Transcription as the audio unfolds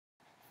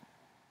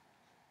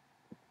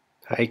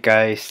Hi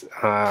guys,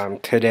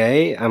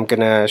 today I'm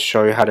gonna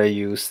show you how to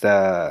use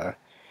the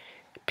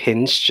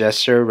pinch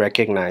gesture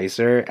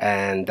recognizer,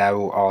 and that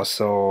will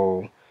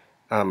also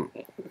um,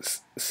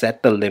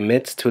 set the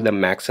limits to the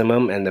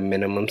maximum and the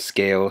minimum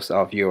scales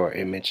of your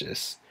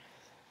images.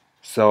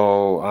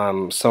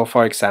 So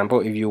for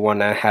example, if you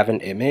wanna have an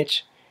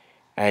image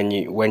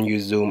and when you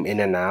zoom in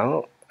and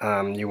out,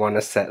 you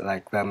wanna set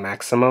like the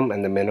maximum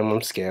and the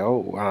minimum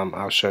scale.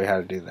 I'll show you how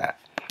to do that.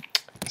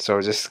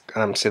 So just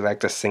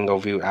select a single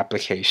view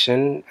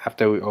application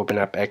after we open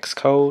up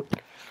Xcode,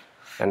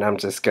 and I'm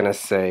just gonna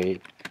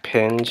say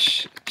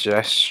pinch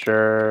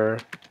gesture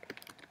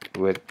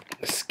with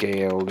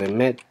scale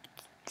limit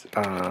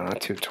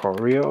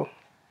tutorial,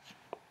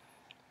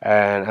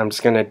 and I'm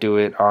just gonna do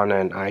it on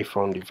an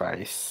iPhone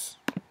device.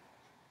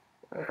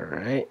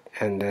 Alright,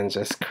 and then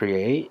just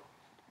create,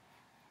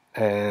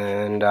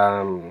 and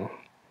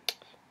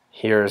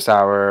here's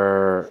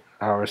our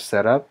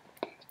setup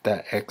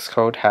that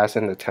Xcode has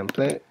in the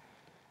template.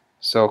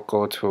 So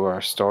go to our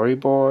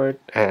storyboard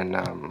and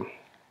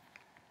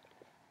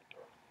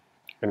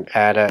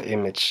add a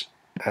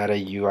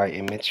UI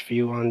image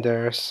view on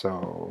there.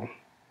 So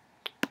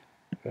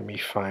let me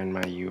find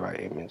my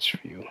UI image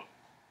view.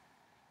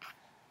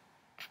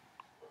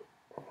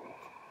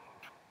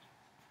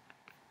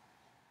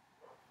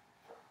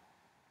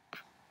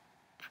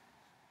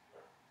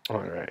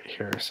 Alright,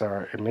 here's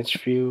our image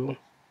view.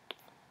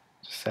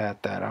 Just add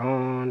that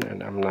on,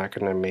 and I'm not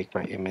gonna make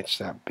my image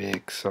that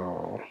big,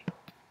 so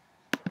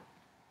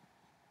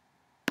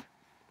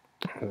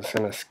I'm just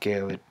gonna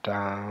scale it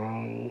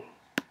down,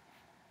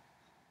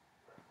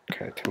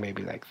 okay, to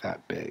maybe like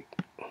that big.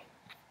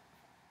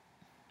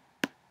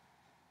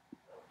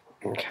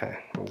 Okay,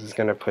 I'm just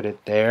gonna put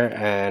it there,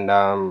 and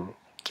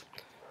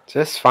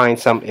just find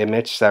some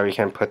image that we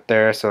can put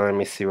there. So let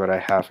me see what I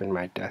have in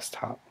my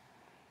desktop.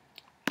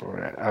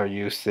 Alright, I'll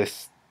use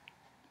this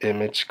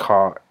image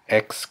called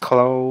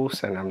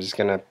XCode, and I'm just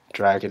gonna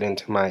drag it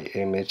into my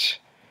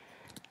image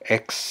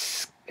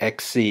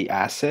XC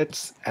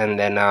assets, and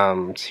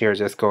then here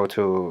just go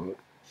to,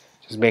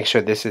 just make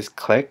sure this is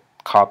clicked,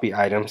 copy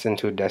items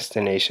into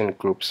destination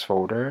groups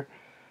folder,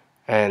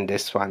 and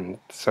this one,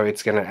 so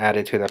it's gonna add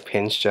it to the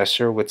pinch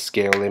gesture with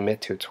scale limit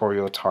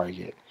tutorial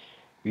target.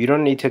 You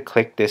don't need to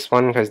click this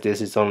one because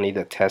this is only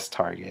the test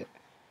target.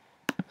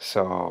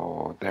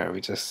 So there,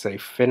 we just say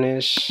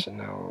finish.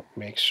 Now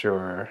make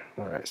sure.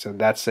 Alright, so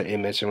that's the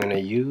image I'm going to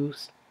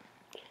use.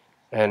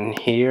 And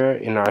here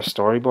in our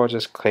storyboard,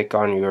 just click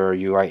on your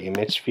UI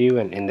image view,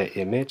 and in the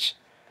image,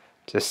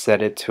 just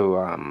set it to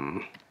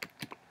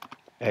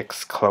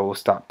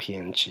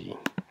xclose.png.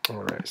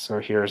 Alright, so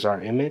here's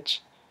our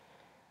image.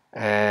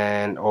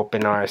 And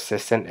open our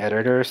assistant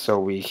editor so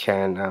we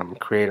can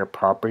create a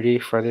property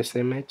for this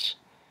image.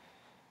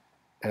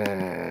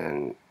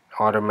 And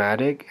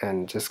automatic,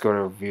 and just go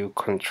to view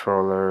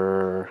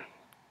controller.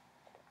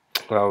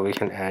 Well, we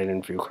can add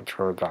in view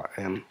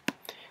controller.m.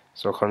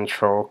 So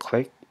control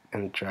click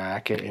and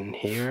drag it in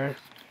here.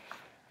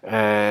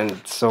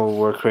 And so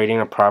we're creating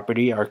a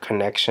property. Our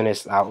connection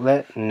is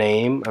outlet.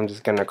 Name, I'm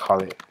just gonna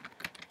call it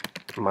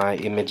my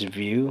image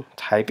view.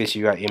 Type is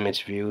UI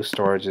image view.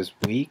 Storage is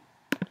weak.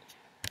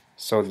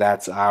 So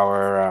that's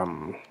our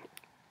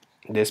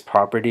this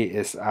property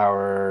is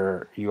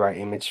our UI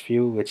image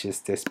view, which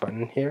is this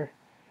button here.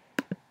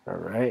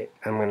 Alright,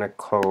 I'm going to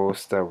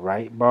close the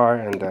right bar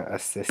and the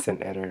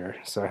assistant editor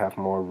so I have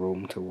more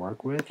room to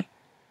work with.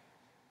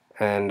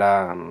 And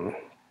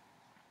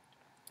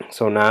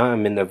so now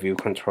I'm in the view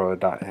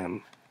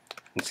controller.m.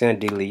 I'm just going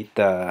to delete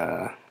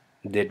the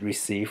did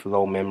receive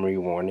low memory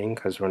warning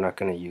because we're not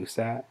going to use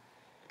that.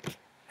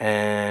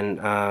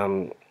 And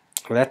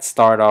let's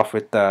start off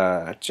with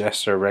the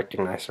gesture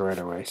recognizer right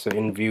away. So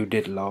in view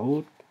did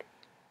load,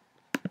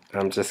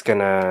 I'm just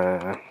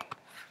gonna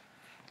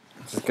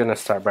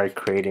start by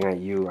creating a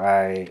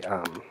UI,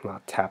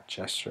 not tap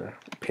gesture,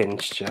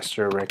 pinch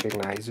gesture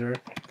recognizer.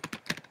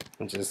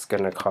 I'm just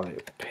gonna call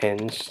it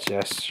pinch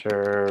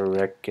gesture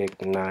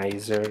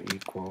recognizer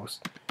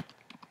equals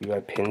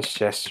UI pinch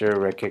gesture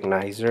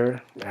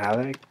recognizer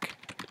alec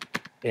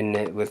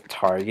init with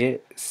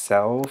target.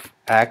 Self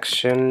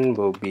action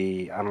will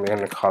be, I'm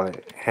gonna call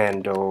it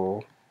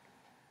handle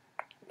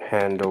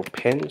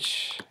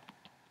pinch.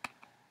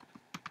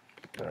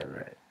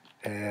 Alright,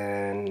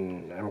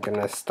 and I'm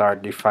gonna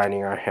start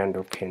defining our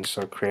handle pinch.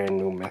 So create a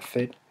new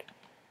method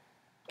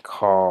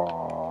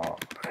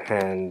called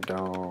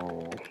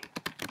handle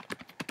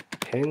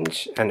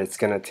pinch, and it's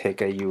gonna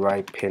take a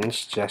UI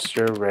pinch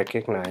gesture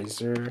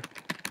recognizer.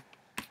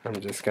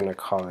 I'm just gonna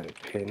call it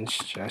pinch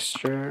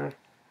gesture.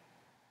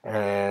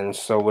 And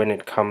so when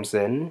it comes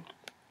in,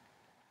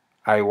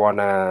 I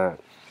wanna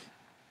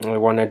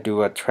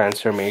do a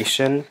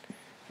transformation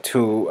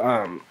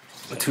to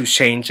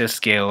change the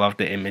scale of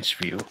the image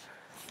view.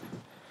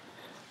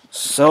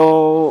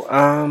 So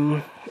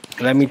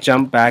let me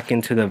jump back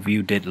into the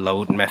view did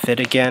load method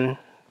again.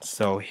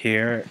 So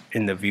here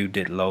in the view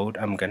did load,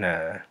 I'm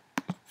gonna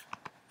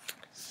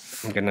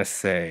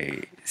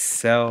say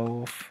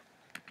self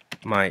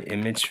my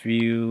image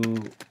view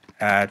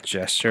add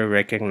gesture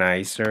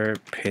recognizer,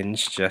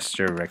 pinch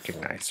gesture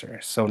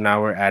recognizer. So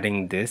now we're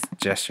adding this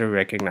gesture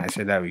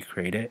recognizer that we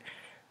created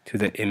to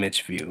the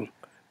image view.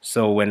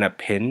 So when a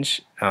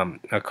pinch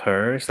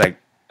occurs,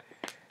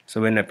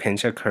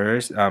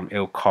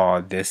 it'll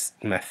call this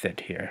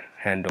method here,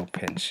 handle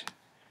pinch,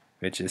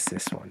 which is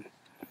this one.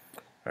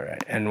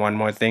 Alright, and one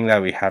more thing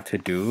that we have to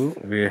do,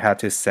 we have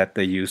to set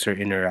the user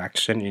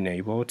interaction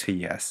enable to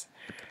yes.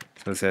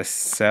 So it says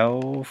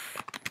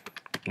self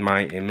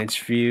my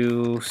image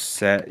view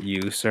set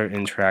user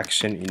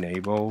interaction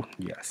enable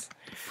yes.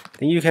 I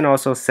think you can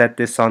also set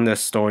this on the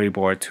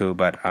storyboard too,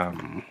 but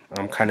I'm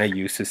kind of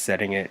used to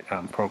setting it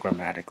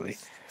programmatically.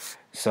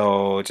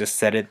 So just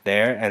set it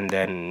there, and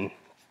then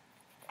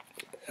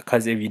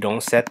because if you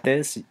don't set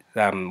this,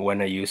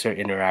 when a user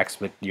interacts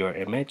with your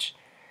image,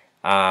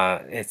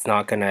 it's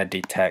not gonna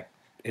detect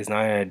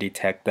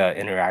the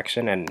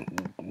interaction,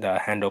 and the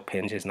handle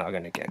pinch is not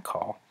gonna get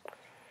called.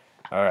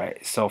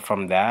 Alright, so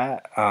from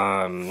that,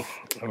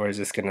 we're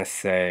just gonna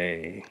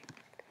say,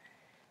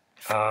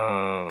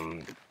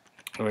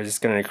 we're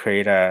just gonna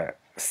create a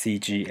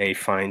CG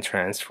affine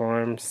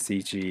transform,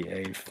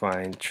 CG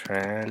affine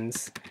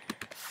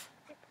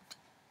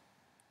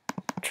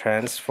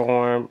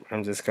transform.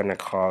 I'm just gonna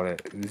call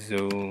it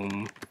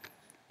zoom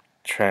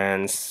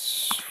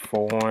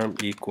transform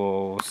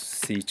equals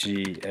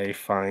CG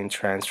affine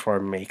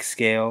transform make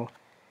scale.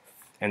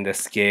 And the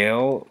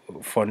scale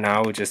for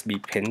now would just be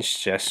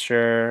pinch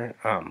gesture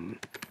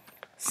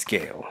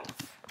scale.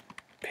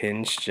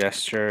 Pinch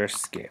gesture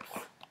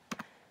scale.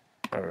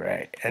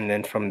 Alright, and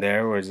then from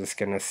there we're just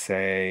gonna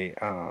say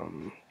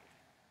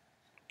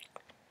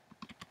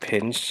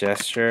pinch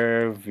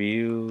gesture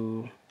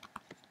view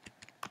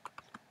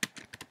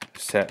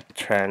set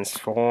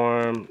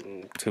transform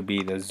to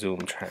be the zoom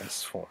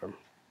transform.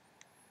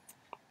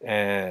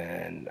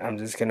 And I'm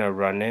just gonna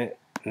run it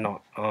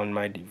not on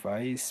my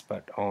device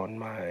but on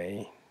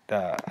the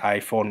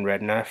iPhone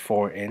Retina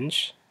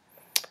 4-inch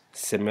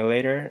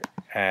simulator,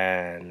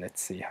 and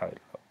let's see how it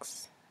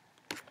looks.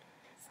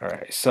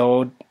 Alright,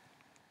 so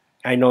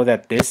I know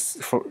that this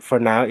for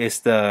now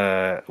is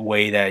the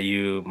way that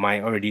you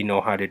might already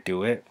know how to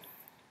do it,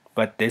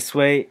 but this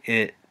way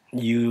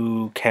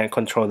you can't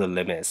control the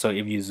limit. So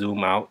if you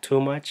zoom out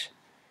too much,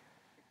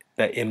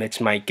 the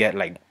image might get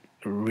like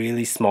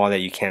really small that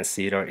you can't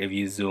see it, or if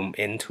you zoom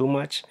in too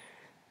much,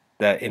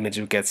 the image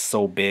will get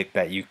so big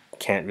that you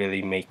can't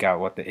really make out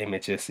what the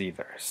image is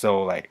either.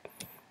 So like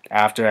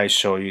after I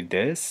show you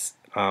this,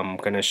 I'm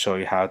gonna show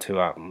you how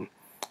to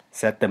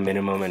set the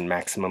minimum and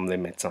maximum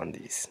limits on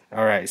these.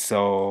 Alright,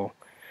 so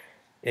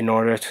in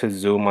order to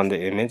zoom on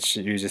the image,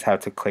 you just have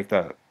to click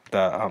the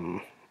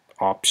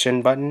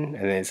option button,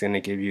 and then it's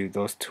gonna give you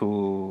those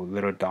two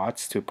little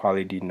dots to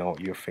probably denote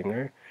your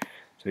finger.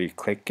 So you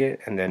click it,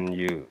 and then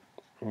you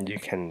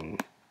can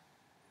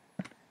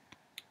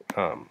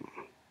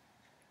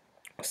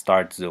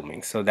start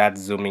zooming. So that's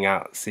zooming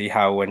out. See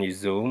how when you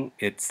zoom,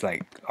 it's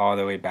like all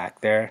the way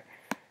back there.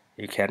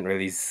 You can't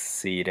really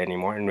see it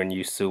anymore. And when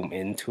you zoom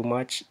in too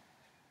much,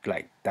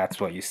 like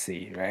that's what you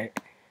see, right?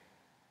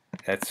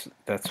 That's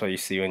what you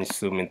see when you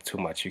zoom in too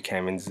much. You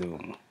can't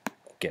even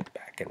get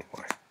back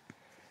anymore.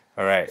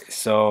 Alright,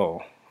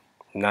 so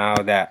now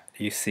that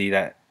you see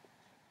that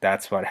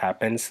that's what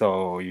happens,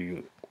 so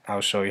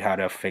I'll show you how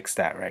to fix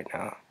that right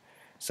now.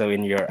 So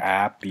in your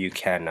app you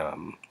can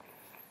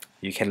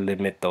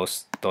limit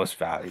those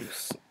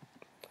values.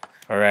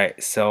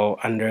 Alright, so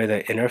under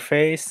the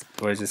interface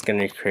we're just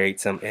gonna create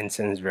some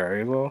instance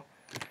variable.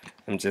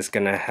 It's just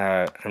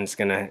gonna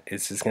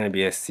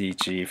be a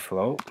CG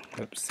float.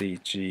 Oops,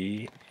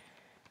 CG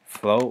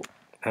float.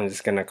 I'm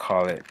just gonna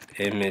call it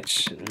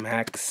image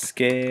max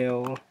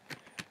scale,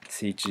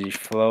 CG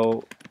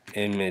float,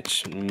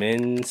 image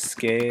min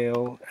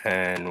scale,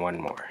 and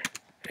one more,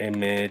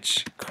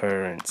 image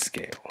current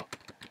scale.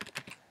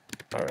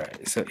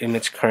 Alright, so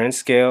image current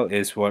scale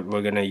is what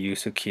we're gonna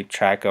use to keep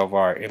track of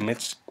our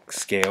image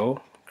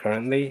scale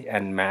currently,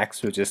 and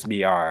max will just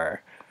be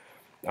our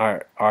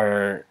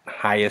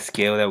highest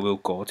scale that we'll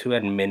go to,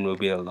 and min will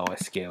be the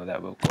lowest scale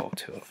that we'll go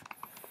to.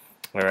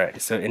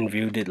 Alright, so in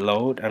view did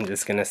load, I'm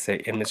just gonna say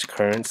image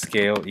current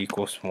scale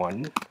equals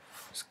 1,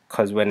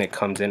 because when it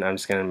comes in I'm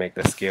just gonna make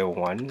the scale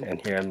 1,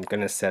 and here I'm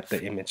gonna set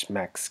the image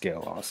max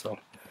scale also.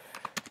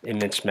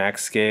 Image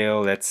max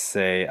scale, let's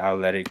say I'll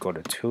let it go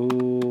to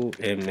 2.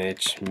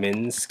 Image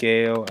min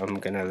scale, I'm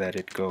gonna let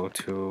it go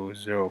to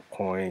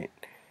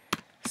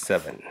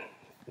 0.7.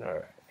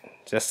 Alright,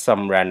 just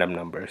some random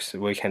numbers.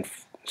 We can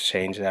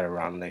change that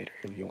around later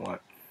if you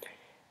want.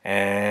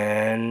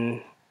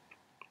 And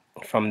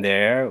from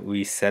there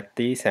we set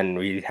these, and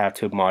we have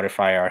to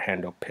modify our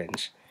handle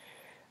pinch.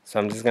 So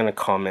I'm just gonna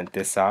comment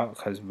this out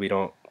because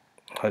we're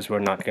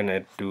not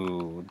gonna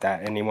do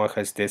that anymore,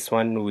 because this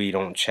one we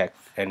don't check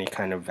any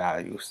kind of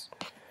values.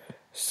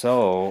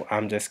 So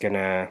I'm just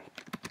gonna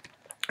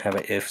have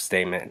an if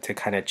statement to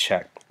kind of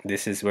check.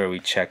 This is where we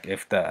check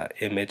if the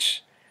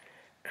image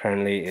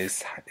currently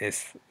is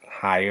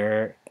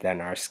higher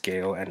than our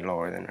scale and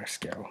lower than our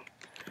scale.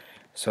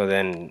 So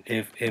then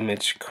if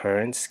image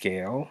current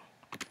scale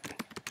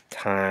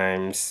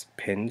times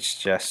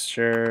pinch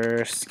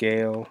gesture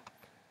scale.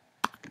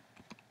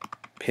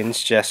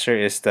 Pinch gesture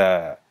is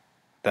the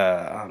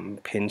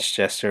pinch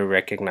gesture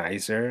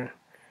recognizer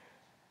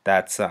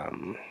that's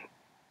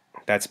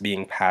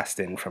being passed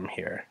in from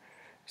here.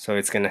 So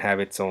it's going to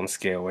have its own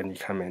scale when you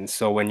come in.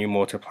 So when you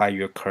multiply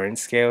your current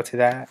scale to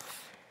that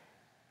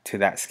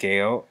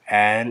scale,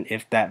 and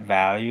if that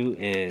value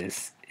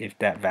is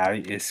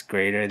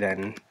greater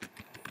than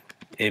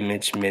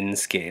image min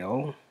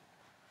scale,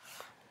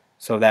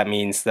 so that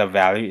means the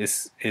value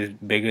is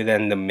bigger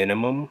than the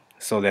minimum,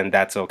 so then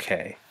that's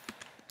okay.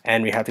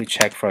 And we have to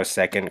check for a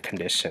second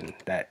condition,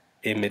 that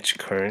image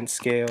current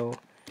scale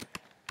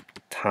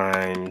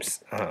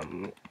times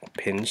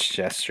pinch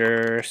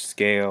gesture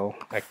scale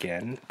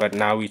again, but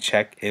now we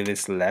check if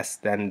it's less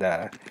than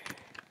the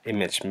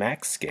image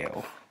max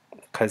scale,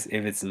 because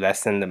if it's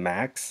less than the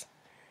max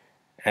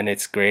and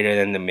it's greater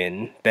than the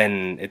min,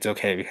 then it's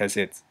okay, because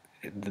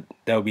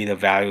there'll be the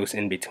values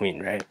in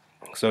between, right?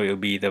 So it'll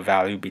be the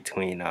value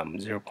between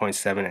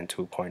 0.7 and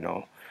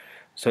 2.0.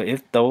 So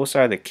if those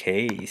are the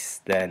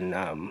case,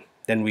 then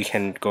we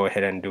can go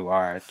ahead and do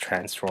our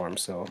transform.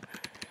 So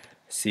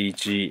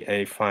CG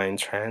affine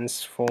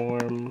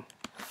transform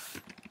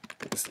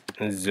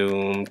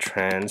zoom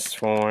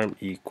transform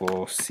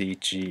equals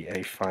CG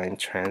affine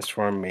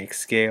transform make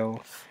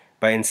scale,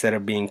 but instead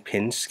of being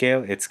pinch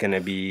scale, it's gonna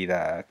be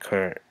the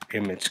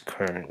image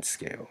current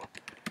scale.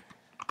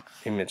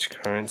 Image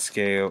current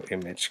scale,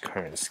 image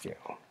current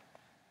scale.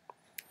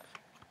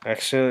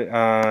 Actually,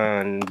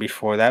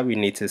 before that, we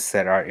need to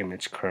set our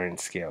image current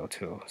scale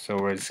too. So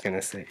we're just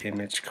gonna say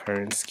image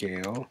current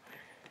scale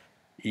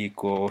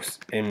equals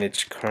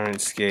image current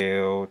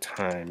scale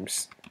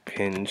times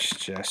pinch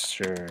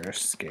gesture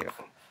scale.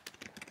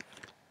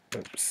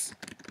 Oops,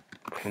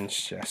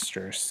 pinch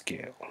gesture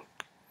scale.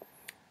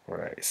 All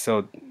right,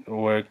 so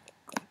we're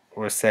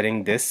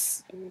setting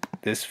this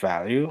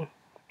value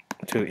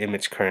to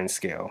image current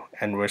scale,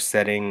 and we're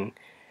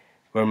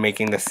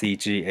making the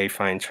CG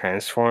affine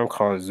transform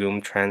called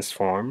zoom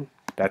transform.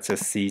 That's a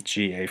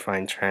CG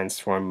affine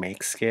transform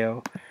make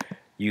scale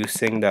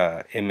using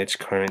the image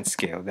current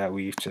scale that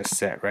we've just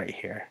set right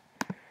here.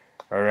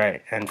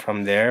 Alright, and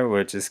from there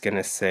we're just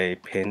gonna say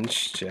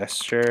pinch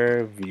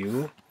gesture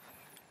view,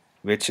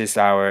 which is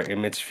our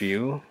image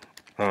view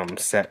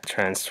set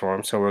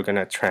transform. So we're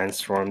gonna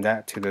transform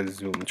that to the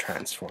zoom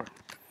transform.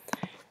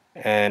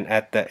 And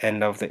at the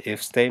end of the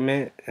if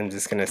statement, I'm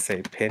just gonna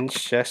say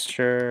pinch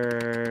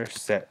gesture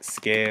set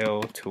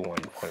scale to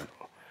 1.0.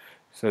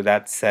 So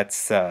that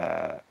sets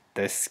the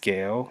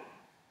scale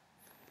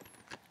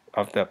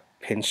of the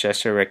pinch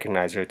gesture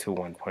recognizer to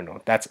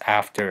 1.0. That's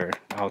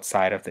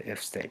outside of the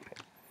if statement.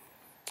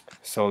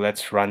 So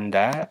let's run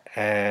that,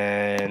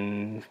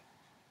 and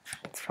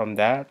from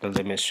that the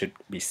limit should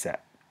be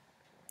set.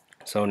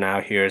 So now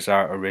here's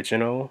our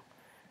original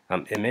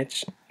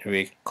image.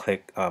 We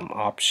click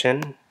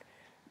option,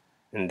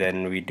 and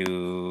then we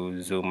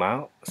do zoom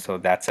out. So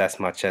that's as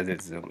much as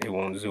it zoom. It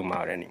won't zoom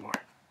out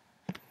anymore.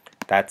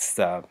 That's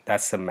the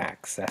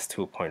max. That's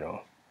 2.0.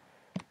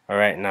 All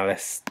right, now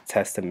let's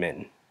test the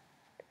min.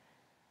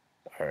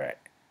 All right.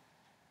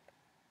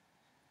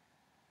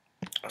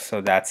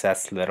 So that's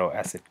as little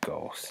as it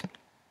goes.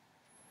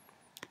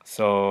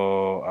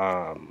 So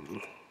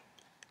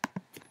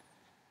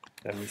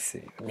let me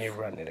see. Let me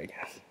run it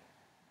again.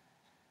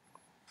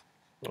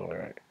 All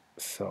right.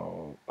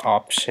 So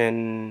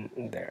option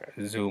there.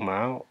 Zoom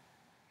out.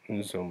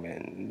 Zoom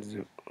in.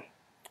 Zoom.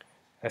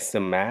 That's the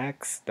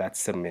max.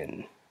 That's the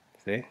min.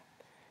 See?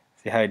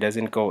 See how it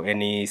doesn't go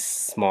any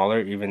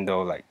smaller, even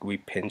though like we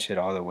pinch it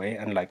all the way,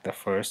 unlike the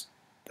first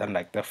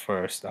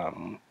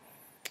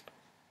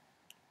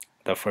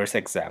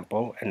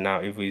example. And now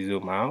if we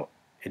zoom out,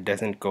 it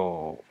doesn't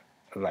go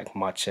like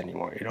much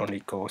anymore. It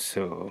only goes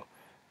to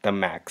the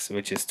max,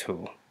 which is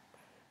 2.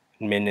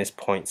 Min is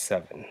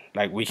 0.7.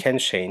 Like we can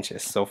change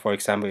this. So for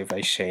example, if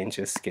I change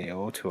the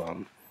scale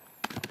to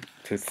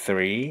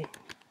 3,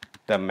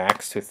 the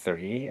max to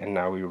 3, and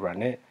now we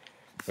run it,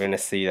 we're gonna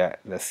see that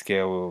the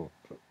scale will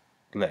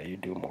let you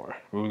do more.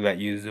 We'll let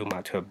you zoom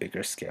out to a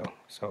bigger scale.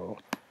 So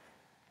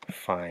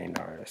find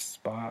our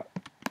spot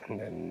and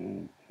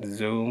then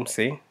zoom.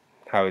 See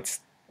how it's,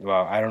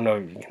 well, I don't know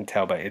if you can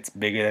tell, but it's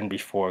bigger than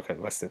before because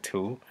it was the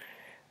 2.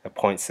 The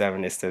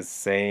 0.7 is the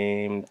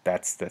same.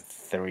 That's the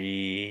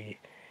 3.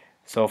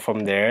 So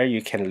from there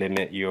you can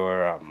limit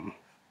your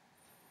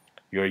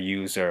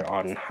user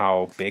on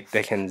how big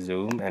they can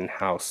zoom and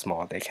how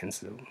small they can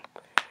zoom.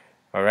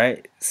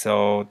 Alright,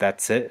 so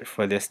that's it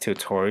for this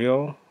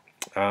tutorial.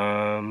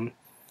 Kind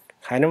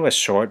of a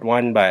short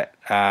one, but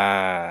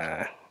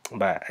I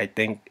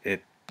think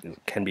it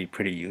can be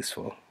pretty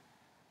useful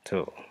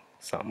to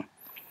some.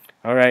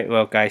 Alright,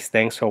 well guys,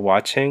 thanks for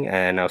watching,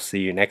 and I'll see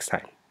you next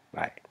time.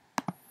 Bye.